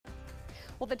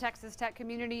Well, the Texas Tech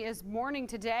community is mourning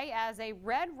today as a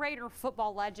Red Raider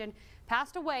football legend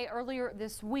passed away earlier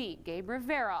this week. Gabe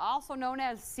Rivera, also known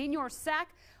as Senior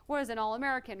Sack, was an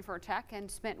All-American for Tech and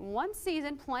spent one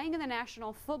season playing in the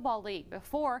National Football League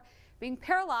before being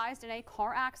paralyzed in a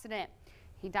car accident.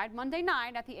 He died Monday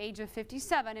night at the age of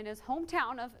 57 in his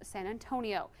hometown of San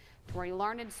Antonio. Tori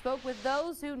Larned spoke with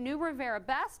those who knew Rivera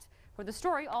best for the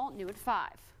story all new at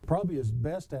 5. Probably his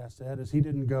best asset is he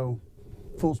didn't go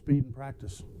full speed in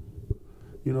practice.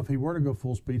 You know, if he were to go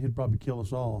full speed, he'd probably kill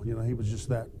us all. You know, he was just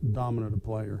that dominant a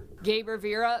player. Gabe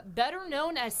Rivera, better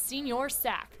known as Senior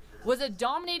Sack, was a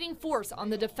dominating force on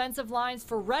the defensive lines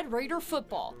for Red Raider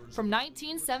football from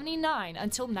 1979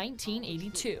 until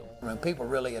 1982. I mean, people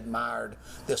really admired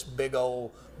this big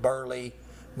old burly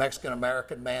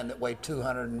Mexican-American man that weighed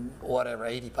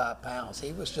 85 pounds.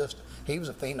 He was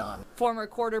a phenom. Former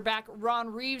quarterback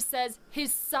Ron Reeves says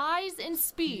his size and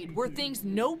speed were things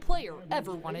no player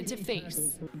ever wanted to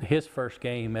face. His first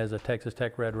game as a Texas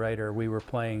Tech Red Raider, we were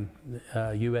playing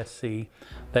USC.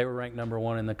 They were ranked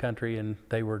 #1 in the country, and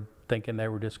they were thinking they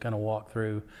were just going to walk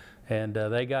through. And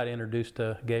they got introduced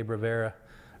to Gabe Rivera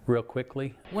real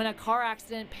quickly. When a car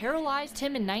accident paralyzed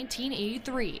him in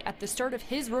 1983 at the start of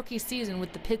his rookie season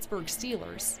with the Pittsburgh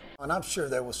Steelers. And I'm sure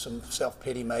there was some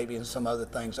self-pity maybe and some other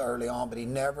things early on, but he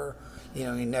never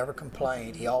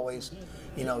complained. He always,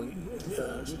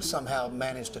 somehow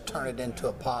managed to turn it into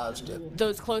a positive.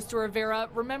 Those close to Rivera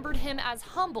remembered him as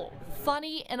humble,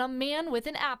 funny, and a man with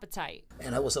an appetite.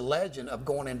 And it was a legend of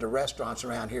going into restaurants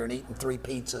around here and eating 3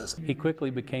 pizzas. He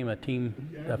quickly became a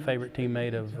favorite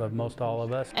teammate of most all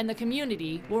of us. And the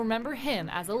community will remember him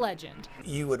as a legend.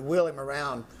 You would wheel him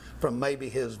around from maybe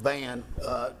his van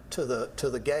to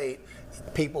the gate.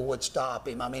 People would stop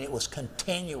him. I mean, it was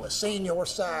continuous. Senior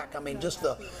Sack. I mean,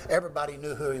 everybody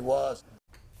knew who he was.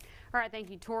 All right, thank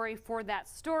you, Tori, for that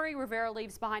story. Rivera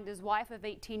leaves behind his wife of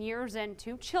 18 years and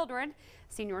 2 children.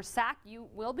 Senior Sack, you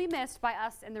will be missed by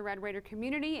us in the Red Raider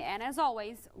community, and as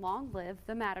always, long live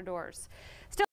the Matadors.